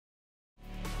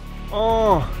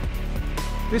Oh,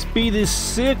 this beat is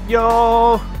sick,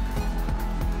 y'all.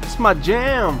 It's my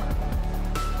jam.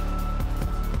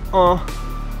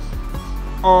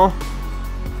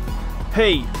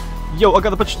 Hey, yo, I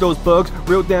gotta butcher those bugs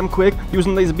real damn quick.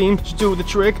 Using laser beam to do the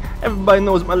trick. Everybody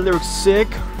knows my lyrics sick.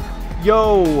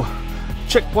 Yo,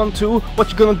 check 1, 2.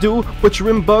 What you gonna do? Butcher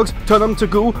in bugs, turn them to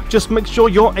goo. Just make sure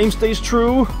your aim stays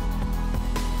true.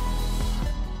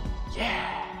 Yeah.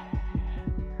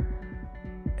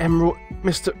 Emerald,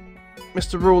 Mr.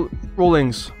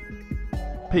 Rawlings.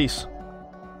 Peace.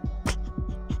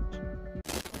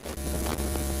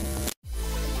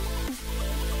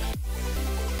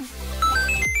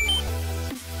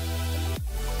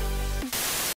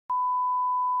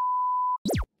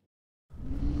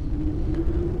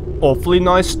 Awfully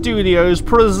Nice Studios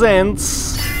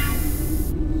presents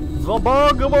The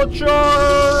Bug Butcher!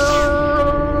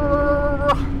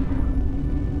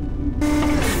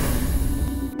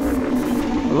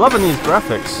 Loving these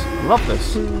graphics. I love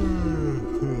this.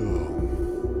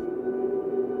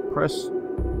 Press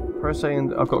A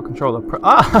and I've got a controller.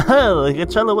 The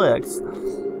controller works.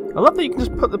 I love that you can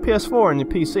just put the PS4 in your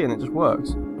PC and it just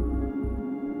works.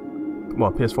 Well,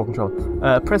 PS4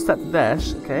 controller. Press that to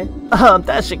dash, okay. I'm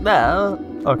dashing now.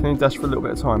 Oh, can you dash for a little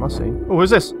bit of time? I see. Oh, who's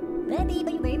this?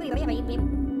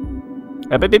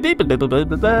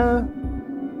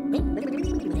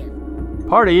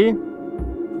 Party!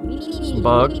 Some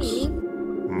bugs.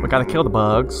 We gotta kill the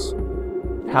bugs.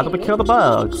 How do we kill the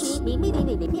bugs?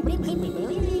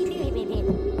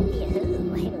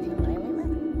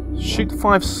 Shoot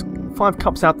five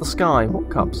cups out the sky. What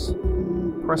cups?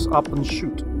 Press up and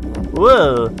shoot.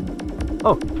 Whoa!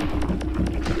 Oh!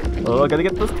 Oh, I gotta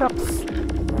get those cups.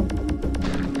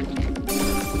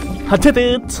 I did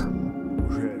it!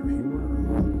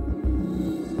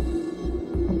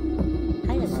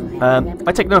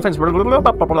 I take no offense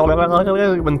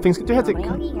when things get too hectic.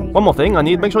 One more thing, I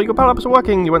need to make sure your power-ups are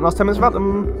working. You went last 10 minutes without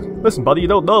them. Listen, buddy, you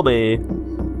don't know me.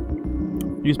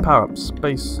 Use power-ups.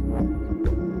 Space.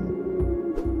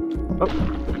 Oh.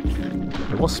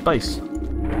 It was space.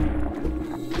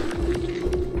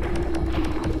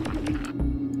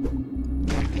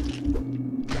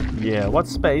 Yeah, what's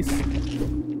space?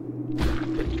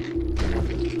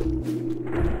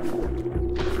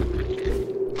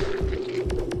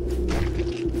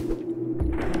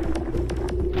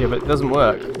 Yeah, but it doesn't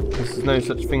work. There's no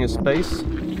such thing as space.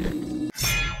 Oops,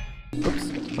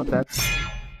 not that.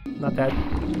 Not that.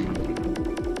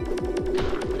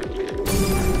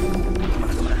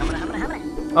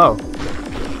 Oh.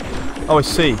 Oh, I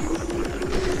see.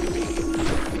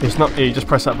 It's not. You just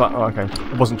press that button. Oh, okay.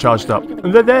 It wasn't charged up.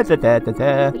 Okay, thanks. Okay,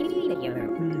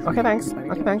 thanks.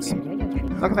 Okay, thanks.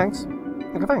 Okay, thanks.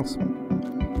 Okay, thanks.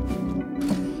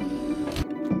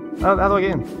 How do I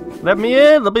get in? Let me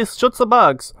in! Let me shoot some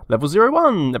bugs! Level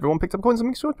 01! Everyone picked up coins and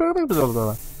mixed. Okay,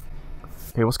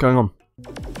 what's going on?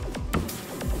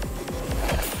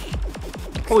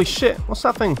 Holy shit, what's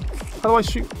that thing? How do I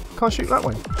shoot? Can't shoot that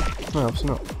way. No, obviously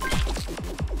not.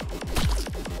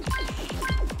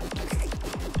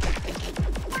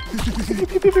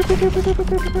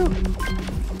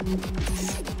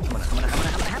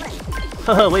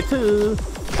 Haha, wait too!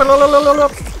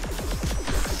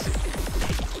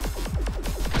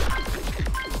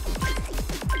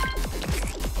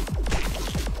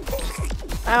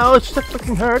 Ouch, that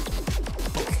fucking hurt.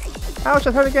 Ouch,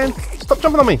 that hurt again. Stop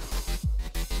jumping on me.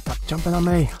 Stop jumping on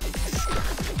me.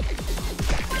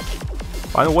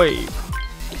 Final wave.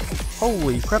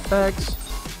 Holy crap bags.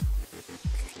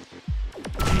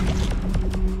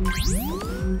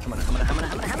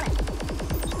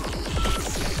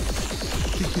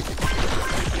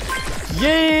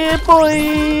 Yeah,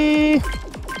 boy!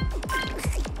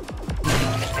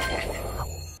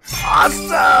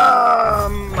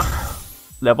 Awesome!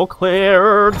 Level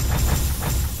cleared!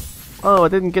 Oh, I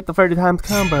didn't get the 30 times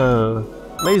combo.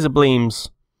 Laser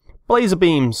beams. Blazer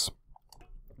beams.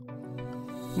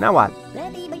 Now what?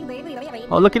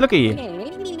 Oh, looky, looky.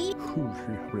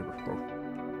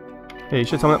 Hey, you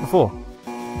should have told me that before.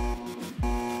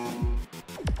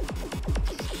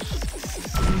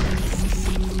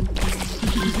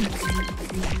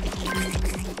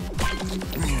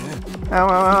 Ow, ow,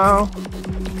 ow.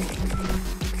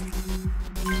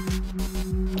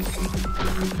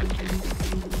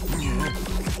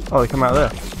 Oh, they come out there.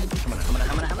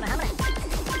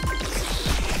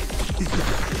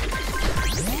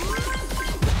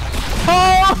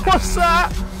 Oh, what's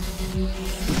that?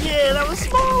 Yeah, that was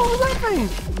small. What was that thing?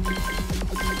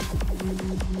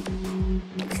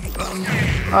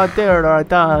 Oh, there, I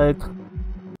died.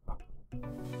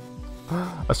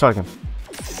 Let's try again.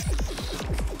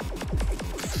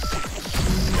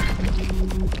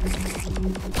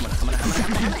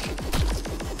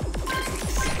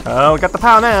 Oh, got the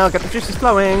power now. Got the juices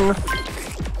flowing.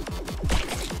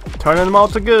 Turning them all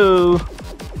to goo.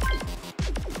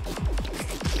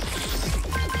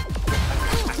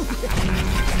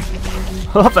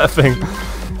 I love that thing.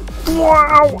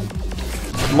 Wow!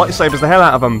 Lightsabers the hell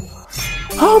out of them.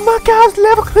 Oh my god,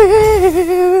 level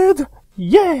cleared!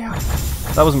 Yeah!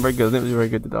 That wasn't very good. It was very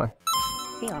good to die.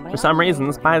 For some reason,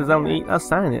 the spiders only eat us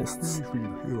scientists.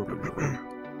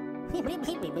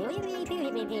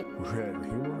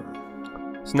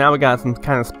 So now we got some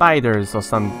kind of spiders or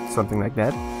something like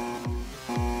that.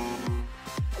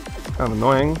 Kind of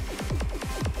annoying.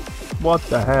 What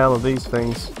the hell are these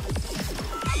things?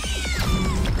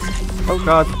 Oh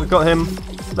god, we got him.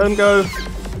 Let him go.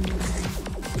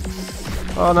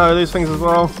 Oh no, these things as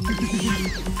well.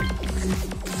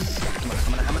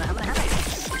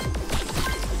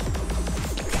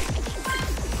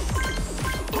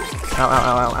 Ow, ow,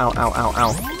 ow, ow, ow, ow,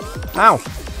 ow. Ow!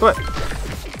 Do it!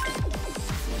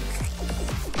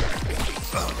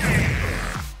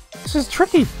 This is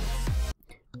tricky!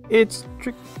 It's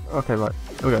tricky. Okay, right.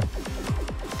 Okay.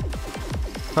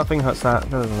 Nothing hurts that.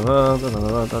 Got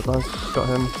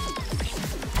him.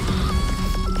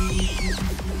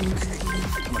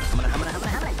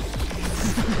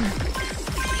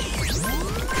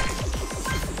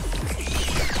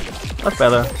 That's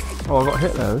better. Oh, I got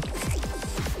hit though.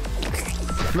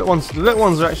 The little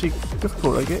ones are actually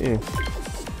difficult to get you.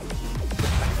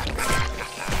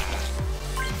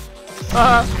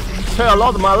 Say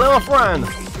hello to my little friend!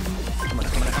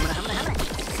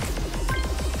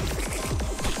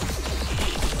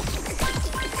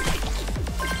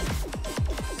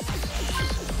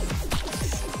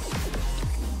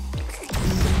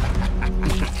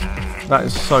 That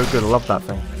is so good, I love that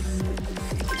thing.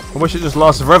 I wish it just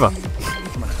lasted forever.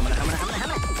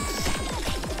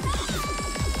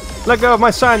 Let go of my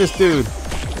scientist dude!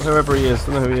 Whoever he is, I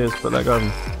don't know who he is, but let go of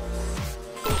him.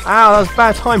 Ow, that was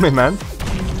bad timing, man.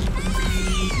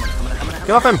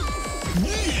 Get off him!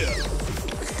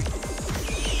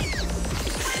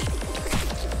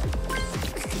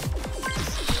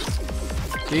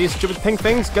 These stupid pink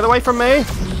things, get away from me!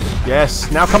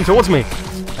 Yes, now come towards me!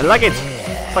 I like it!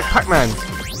 It's like Pac-Man.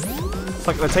 It's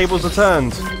like the tables are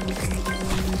turned.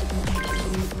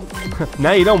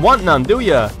 Now you don't want none, do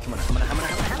ya?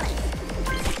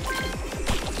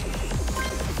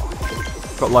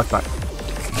 Got life back.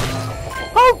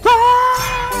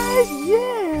 Alright!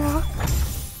 Yeah!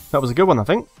 That was a good one, I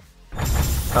think.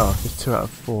 Oh, it's 2 out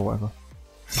of 4, whatever.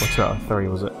 Or 2 out of 3,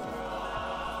 was it?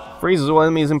 Freezes all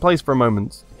enemies in place for a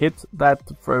moment. Hit that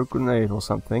to throw grenade or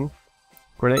something.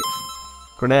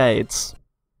 Grenades.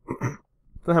 Don't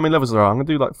know how many levels there are. I'm gonna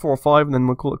do like 4 or 5 and then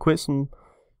we'll call it quits and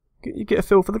you get a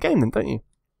feel for the game then, don't you?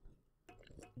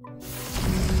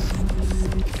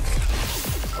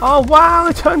 Oh wow,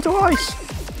 it turned to ice!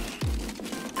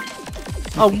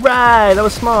 Alright, that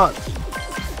was smart.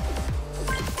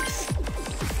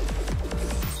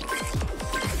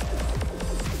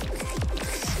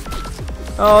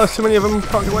 Oh, there's too many of them,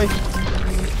 can't get away.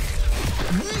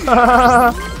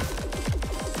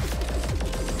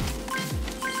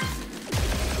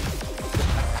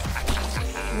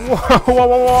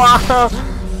 Whoa.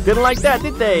 Didn't like that,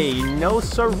 did they? No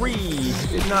siree.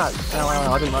 Did not.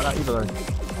 Ow, I didn't like that either.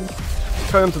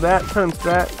 Turn them to that, turn them to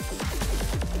that.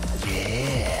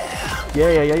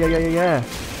 Yeah.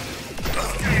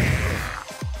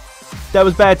 That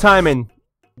was bad timing.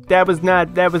 That was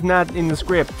not in the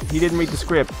script. He didn't read the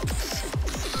script.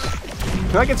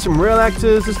 Can I get some real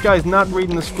actors? This guy's not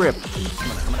reading the script.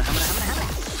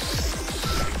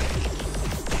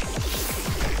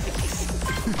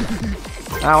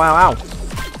 Ow.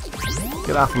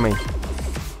 Get off of me.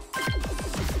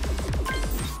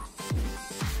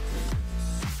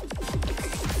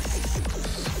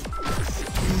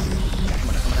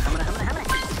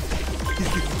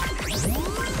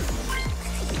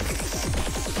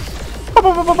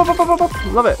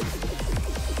 Love it.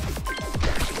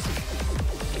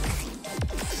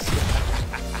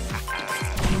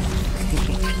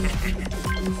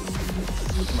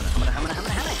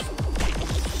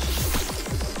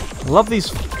 Love these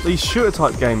shooter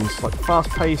type games, like fast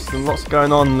paced and lots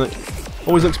going on that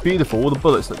always looks beautiful. All the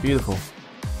bullets look beautiful.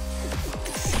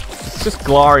 It's just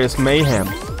glorious mayhem.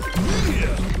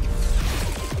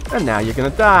 And now you're gonna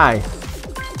die.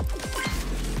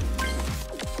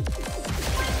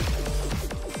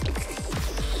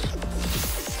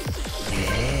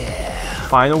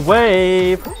 Final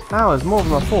wave! Ow, there's more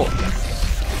than I thought.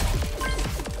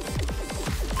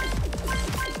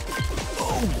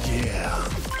 Oh yeah!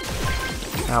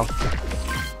 Ow.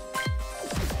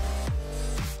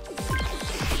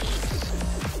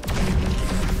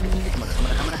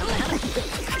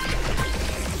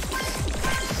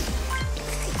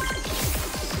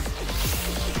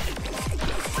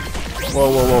 Whoa,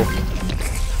 whoa,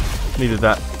 whoa. Needed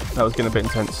that. That was getting a bit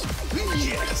intense.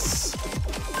 Yes.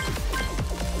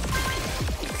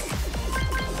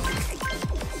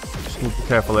 Just need to be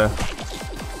careful there.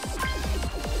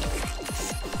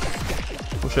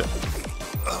 Oh shit.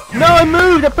 No, I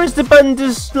moved! I pressed the button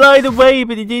to slide away,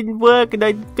 but it didn't work, and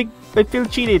I think I feel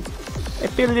cheated. I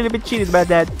feel a little bit cheated about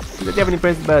that. I definitely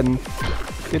pressed the button.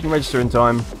 Didn't register in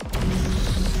time.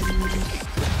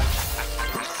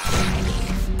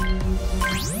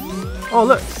 Oh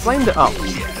look, flamed it up.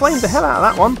 Flamed the hell out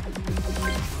of that one.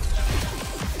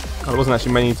 God, it wasn't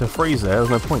actually meant to freeze there, there was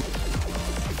no point.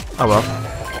 Oh well.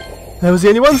 That was the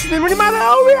only one, so it didn't really matter.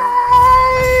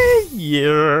 Oh, yeah!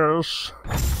 Yes!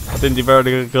 I didn't do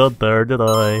very good there, did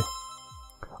I?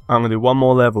 I'm gonna do one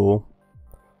more level.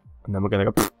 And then we're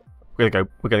gonna go. We're gonna go.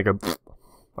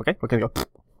 Okay, we're gonna go.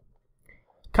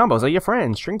 Combos are your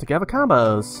friends. String together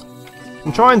combos.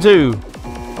 I'm trying to.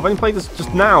 I've only played this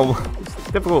just now.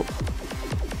 It's difficult.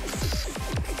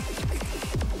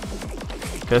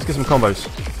 Okay, let's get some combos.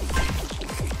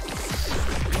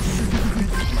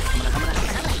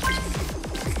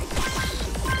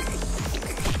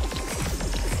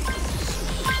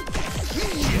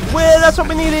 Well, that's what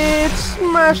we needed.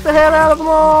 Smash the hell out of them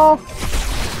all.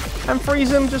 And freeze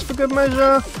them just for good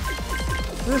measure.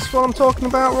 This is what I'm talking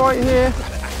about right here.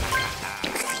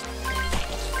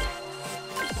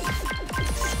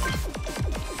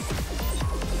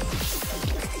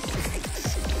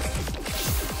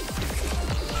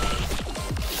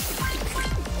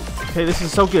 Okay, this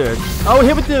is so good. Oh,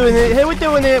 here we're doing it. Here we're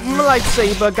doing it. My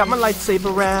lightsaber. Got my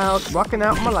lightsaber out. Rocking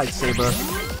out my lightsaber.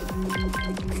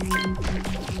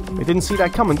 They didn't see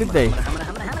that coming, did they?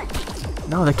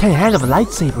 No, they can't handle the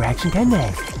lightsaber action, can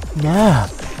they? No.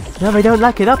 No, they don't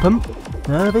like it up them.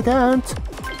 No, they don't.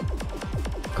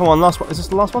 Come on, last one. Is this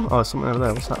the last one? Oh, there's something over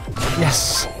there. What's that?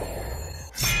 Yes!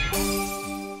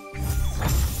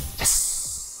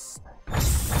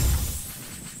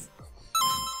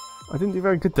 I didn't do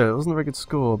very good though, it wasn't a very good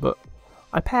score, but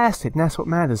I passed it and that's what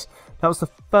matters. That was the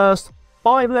first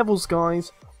 5 levels,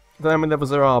 guys. I don't know how many levels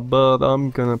there are, but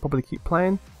I'm gonna probably keep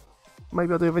playing.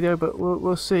 Maybe I'll do a video, but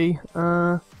we'll see.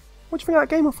 What do you think of that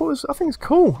game? I think it's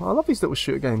cool. I love these little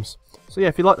shooter games. So yeah,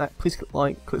 if you like that, please click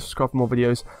like, click subscribe for more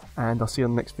videos, and I'll see you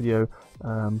on the next video.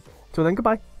 Till then,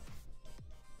 goodbye.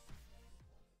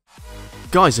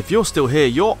 Guys, if you're still here,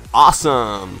 you're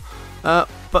awesome!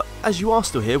 But as you are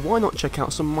still here, why not check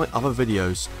out some of my other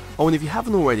videos? Oh, and if you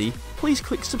haven't already, please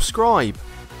click subscribe.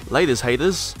 Laters,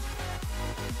 haters.